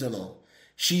matatizo, no.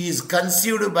 She is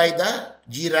conceived by the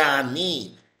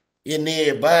Jirani, a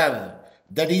neighbor.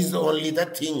 That is only the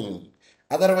thing.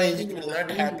 Otherwise it will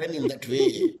not happen in that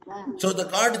way. So the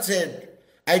God said,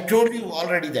 I told you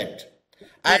already that.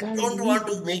 I don't want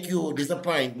to make you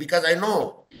disappoint because I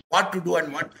know what to do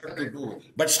and what not to do.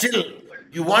 But still,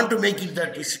 you want to make it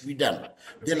that it should be done.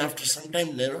 Then after some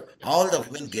time, all the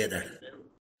women gathered.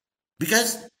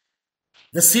 Because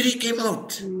the Siri came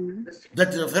out.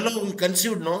 That the fellow who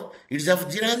conceived, no, it's of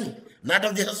Jirani, not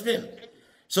of the husband.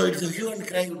 So it's a hue and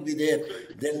cry would be there.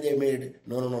 Then they made,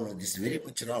 no, this is very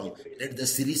much wrong. Let the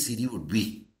Siri would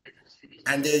be.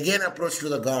 And they again approached to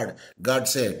the God. God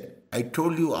said, I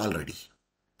told you already.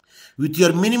 With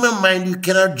your minimum mind, you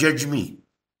cannot judge me.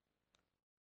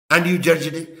 And you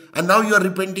judged it. And now you are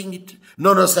repenting it.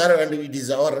 No, sir, and it is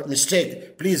our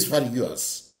mistake. Please forgive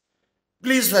us.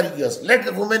 Please forgive us. Let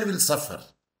the woman will suffer.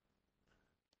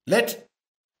 Let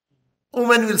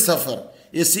woman will suffer.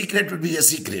 A secret would be a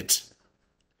secret.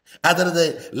 Other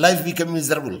the life become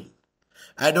miserable.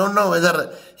 I don't know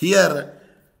whether here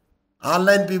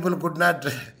online people could not.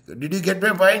 Did you get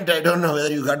my point? I don't know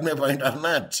whether you got my point or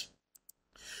not.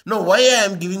 No, why I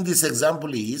am giving this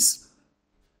example is,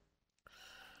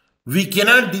 we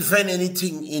cannot define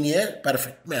anything in a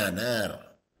perfect manner.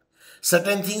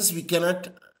 Certain things we cannot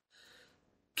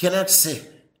say.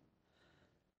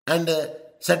 And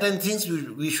certain things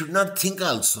we should not think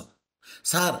also.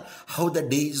 Sir, how the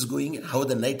day is going, how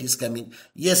the night is coming.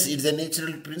 Yes, it's a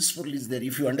natural principle is there.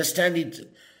 If you understand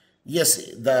it, yes,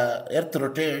 the earth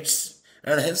rotates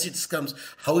and hence it comes.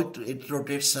 How it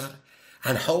rotates, sir?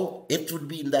 And how it would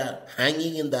be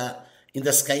hanging in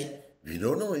the sky, we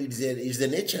don't know. It's the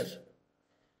nature.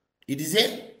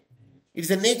 It's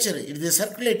the nature. It is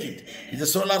circulated. The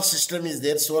solar system is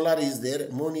there. Solar is there.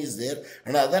 Moon is there,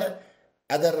 and other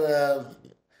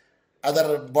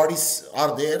bodies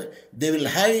are there. They will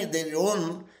have their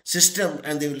own system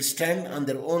and they will stand on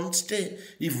their own stay.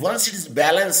 If once it is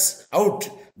balanced out,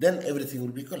 then everything will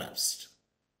be collapsed.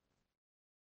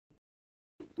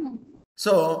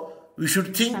 So we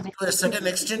should think to a certain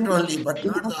extent only, but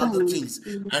not the other things.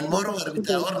 And moreover,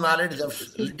 with our knowledge,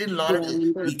 little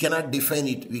knowledge, we cannot define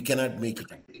it, we cannot make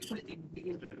it.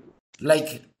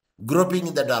 Like groping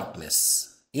in the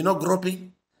darkness. You know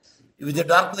groping? If the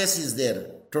darkness is there,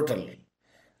 totally.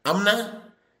 Amna,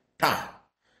 ta.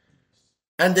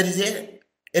 And there is a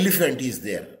elephant is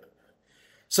there.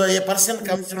 So a person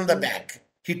comes from the back.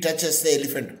 He touches the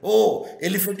elephant. Oh,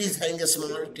 elephant is having a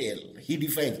small tail. He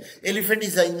defines. Elephant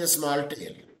is having a small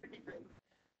tail.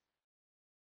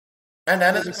 And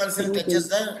another person touches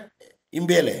the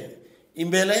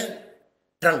imbele,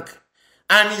 trunk.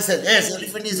 And he says, yes,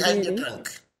 elephant is having a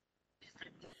trunk.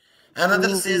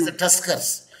 Another says the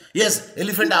tuskers. Yes,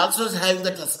 elephant also is having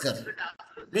the tusker.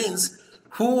 Means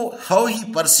how he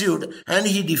pursued and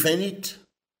he defined it.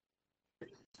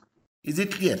 Is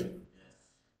it clear?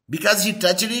 Because he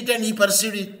touched it and he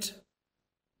perceived it.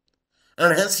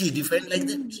 And hence he defined like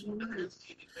that.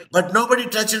 But nobody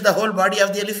touched the whole body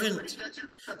of the elephant.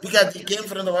 Because they came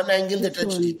from the one angle, they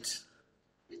touched it.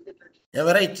 Am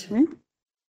I right?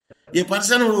 A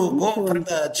person who go from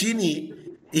the chini,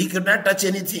 he could not touch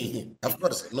anything. Of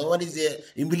course, no one is a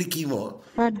imbilikimo.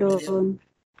 Pardon.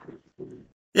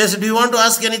 Yes, do you want to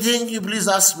ask anything? You please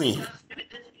ask me.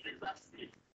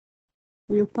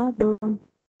 You pardon.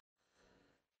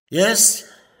 Yes?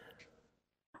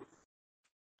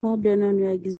 Pardon on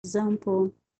your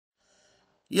example.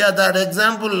 Yeah, that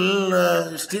example,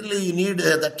 still you need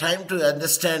the time to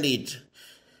understand it.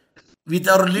 With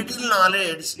our little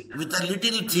knowledge, with a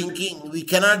little thinking, we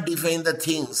cannot define the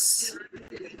things.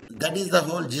 That is the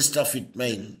whole gist of it,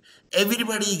 man.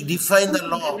 Everybody define the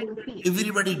law.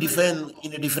 Everybody define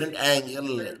in a different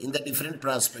angle, in the different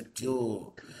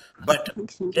perspective. But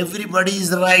everybody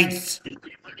is right.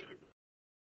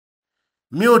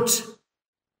 Mute.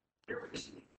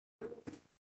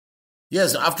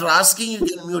 Yes, after asking, you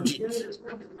can mute it.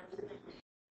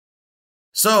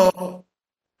 So,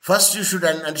 first you should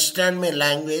understand my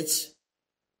language,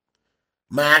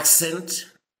 my accent.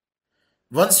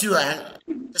 Once you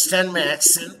understand my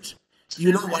accent,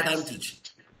 you know what I'm teaching.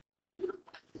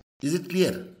 Is it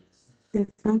clear? The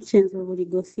functions of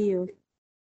legal theory.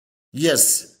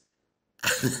 Yes.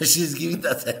 She's giving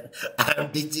that.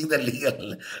 I'm teaching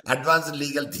the advanced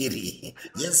legal theory.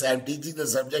 Yes, I'm teaching the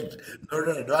subject, not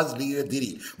advanced legal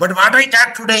theory. But what I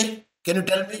taught today, can you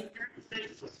tell me?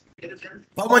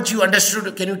 How much you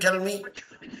understood, can you tell me?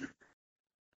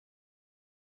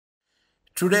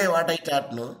 Today what I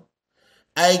taught, no?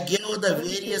 I gave the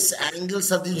various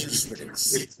angles of the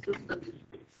jurisprudence.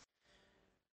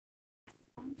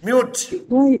 Mute.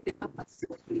 Why?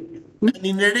 And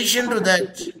in addition to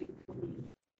that,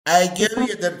 I gave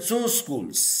you the two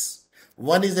schools.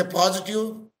 One is a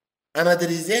positive, another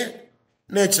is a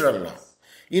natural law.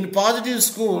 In positive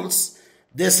schools,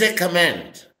 they say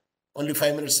command. Only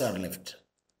 5 minutes are left.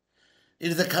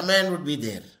 If the command would be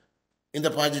there in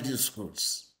the positive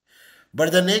schools.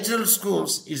 But the natural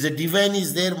schools, if the divine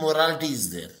is there, morality is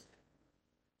there.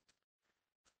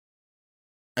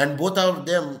 And both of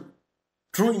them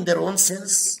true in their own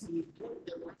sense.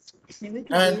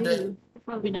 And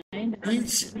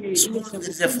each school there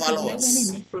is a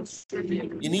followers.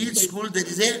 In each school there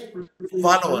is a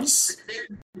followers.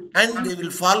 And they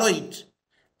will follow it.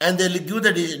 And they will give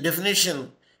the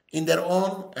definition in their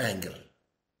own angle.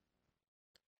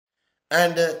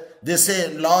 And they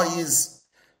say law is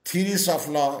theories of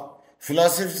law,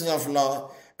 philosophies of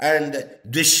law, and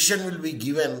decision will be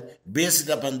given based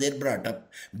upon their brought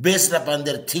up, based upon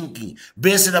their thinking,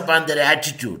 based upon their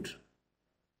attitude.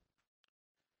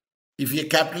 If a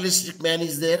capitalistic man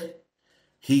is there,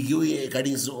 he gives according to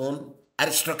his own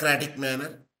aristocratic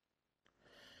manner.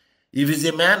 If he is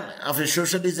a man of a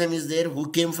socialism is there who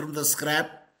came from the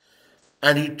scrap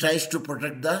and he tries to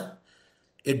protect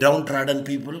a downtrodden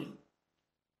people,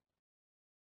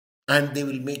 and they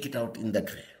will make it out in that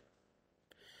way.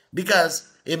 Because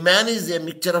a man is a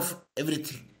mixture of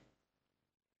everything.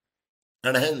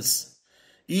 And hence,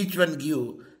 each one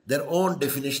give their own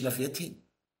definition of a thing.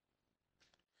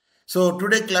 So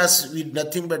today class, we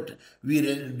nothing but we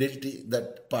dealt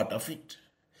that part of it.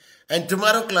 And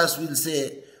tomorrow class, we'll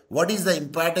say, what is the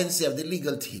importance of the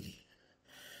legal theory?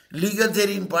 Legal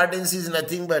theory importance is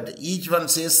nothing but each one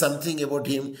says something about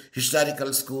him,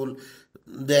 historical school,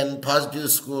 then positive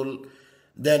school,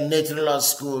 then natural law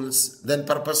schools, then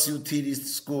purposive theory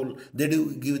school. They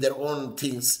do give their own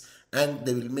things and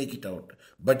they will make it out.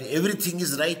 But everything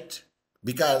is right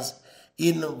because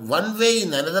in one way,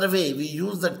 in another way, we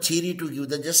use that theory to give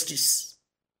the justice.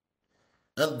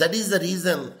 And that is the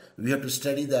reason we have to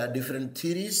study the different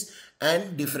theories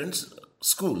and different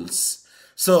schools.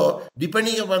 So,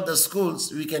 depending upon the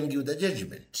schools, we can give the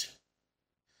judgment.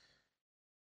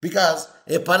 Because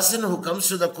a person who comes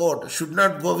to the court should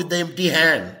not go with the empty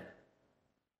hand.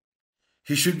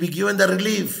 He should be given the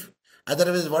relief.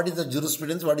 Otherwise, what is the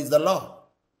jurisprudence? What is the law?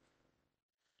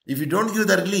 If you don't give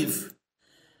the relief,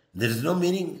 there is no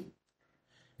meaning.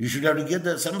 You should have to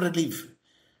give some relief.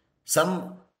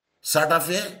 Some sort of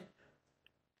a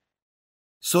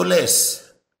solace.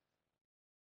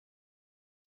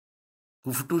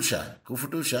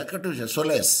 Katusha,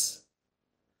 solace.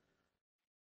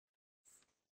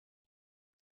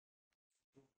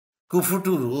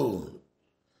 Kufuturu.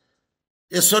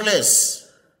 A solace.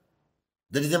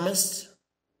 That is a must.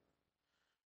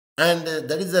 And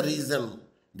that is the reason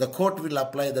the court will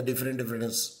apply the different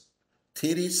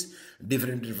theories,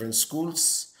 different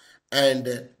schools,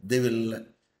 and they will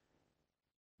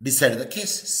decide the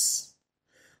cases.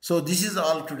 So this is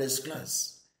all today's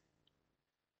class.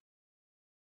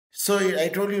 So I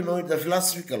told you, no, it's a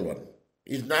philosophical one.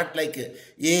 It's not like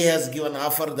A has given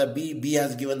offer the B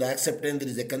has given the acceptance, there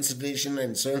is a consideration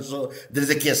and so and so, there is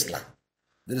a case law.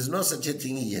 There is no such a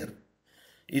thing here.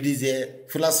 It is a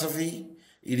philosophy,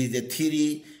 it is a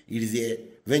theory, it is a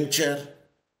venture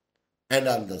and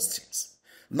all those things.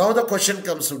 Now the question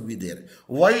comes would be there.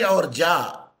 Why our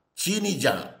jaw, chini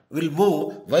jaw, will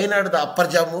move? Why not the upper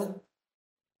jaw move?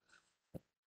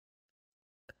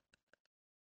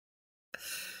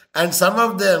 And some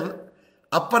of them,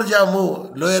 upper jaw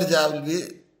move, lower jaw will be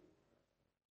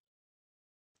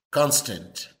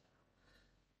constant.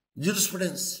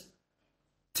 Jurisprudence.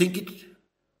 Think it.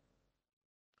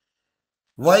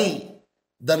 Why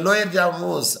the lower jaw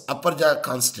moves, upper jaw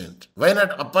constant? Why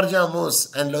not upper jaw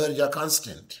moves and lower jaw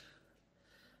constant?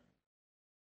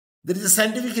 There is a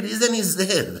scientific reason is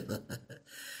there.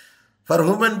 For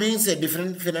human beings, a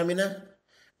different phenomena.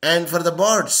 And for the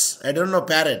birds, I don't know,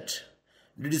 parrot.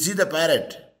 Did you see the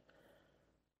parrot?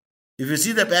 If you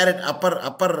see the parrot,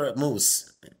 upper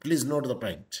moves. Please note the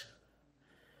point.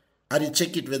 Or you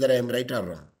check it whether I am right or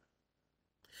wrong.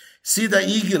 See the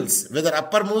eagles, whether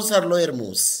upper moves or lower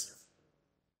moves.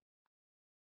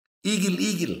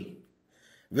 Eagle.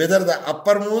 Whether the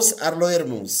upper moves or lower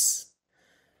moves.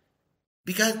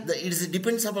 Because it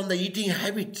depends upon the eating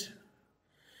habit.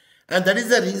 And that is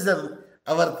the reason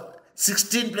our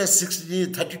 16 plus 16 is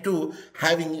 32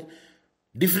 having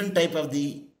different type of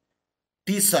the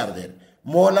teeth are there.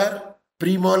 Molar,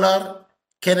 premolar,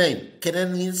 canine.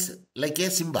 Canine means like a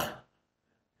Simba.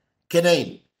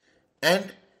 Canine.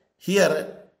 And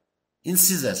here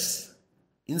incisors.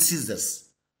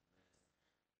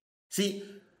 See,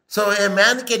 so a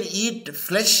man can eat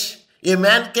flesh, a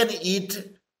man can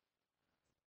eat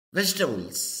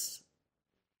vegetables.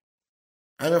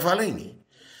 Am I following me?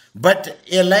 But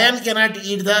a lion cannot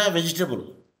eat the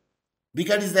vegetable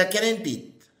because it's the canine teeth.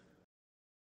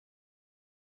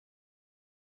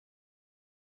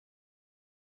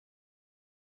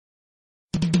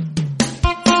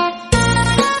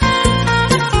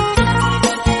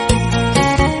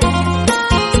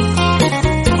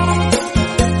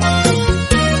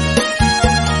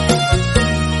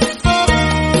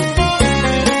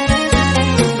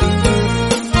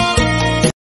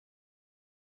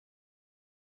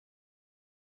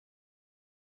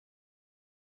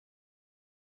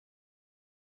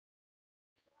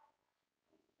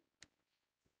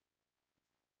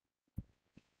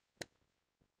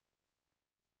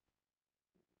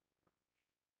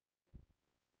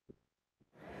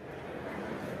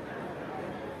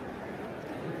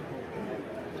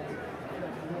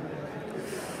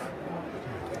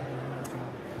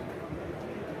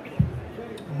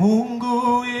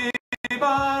 Mungu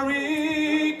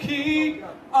ibariki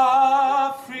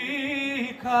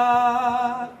Afrika,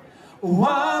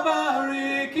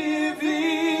 wabariki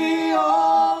viongozi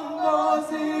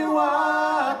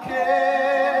wake,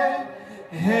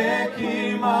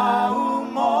 hekima,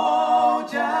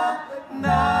 umoja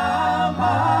na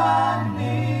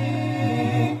amani.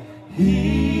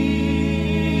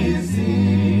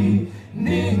 Hizi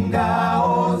ni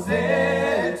ngao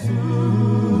zetu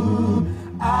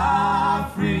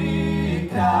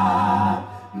Afrika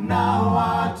na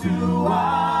watu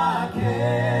wake.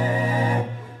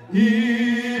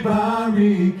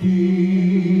 Ibariki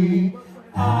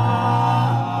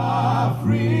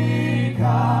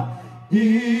Afrika,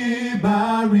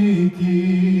 ibariki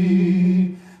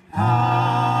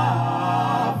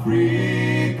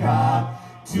Afrika,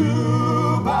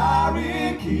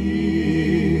 tubariki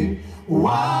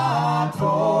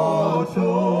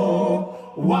watoto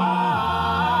wa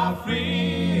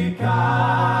Afrika.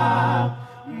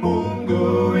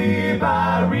 Mungu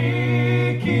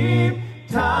ibariki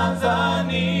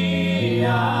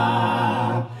Tanzania,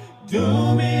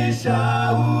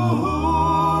 dumisha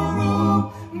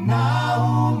uhuru na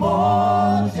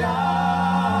umoja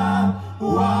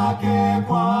wake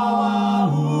kwa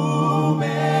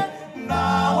waume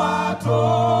na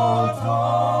watoto.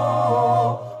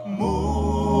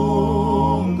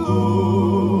 Mungu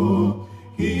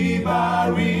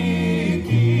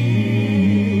ibariki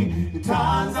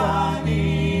Tanzania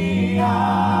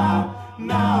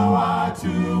na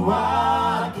watu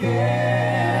wake.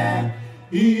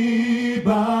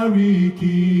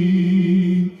 Ibariki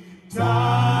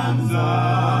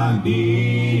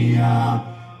Tanzania,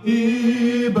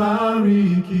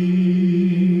 ibariki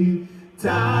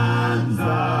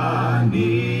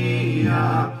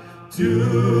Tanzania,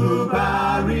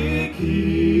 tubariki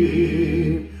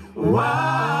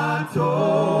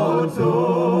watoto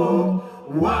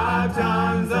wa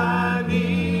Tanzania.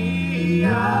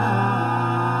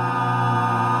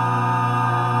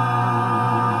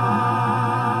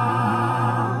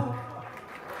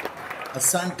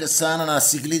 Asante sana na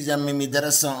sikiliza mimi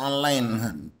darasa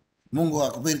online. Mungu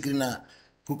akubariki na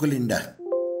kukulinda.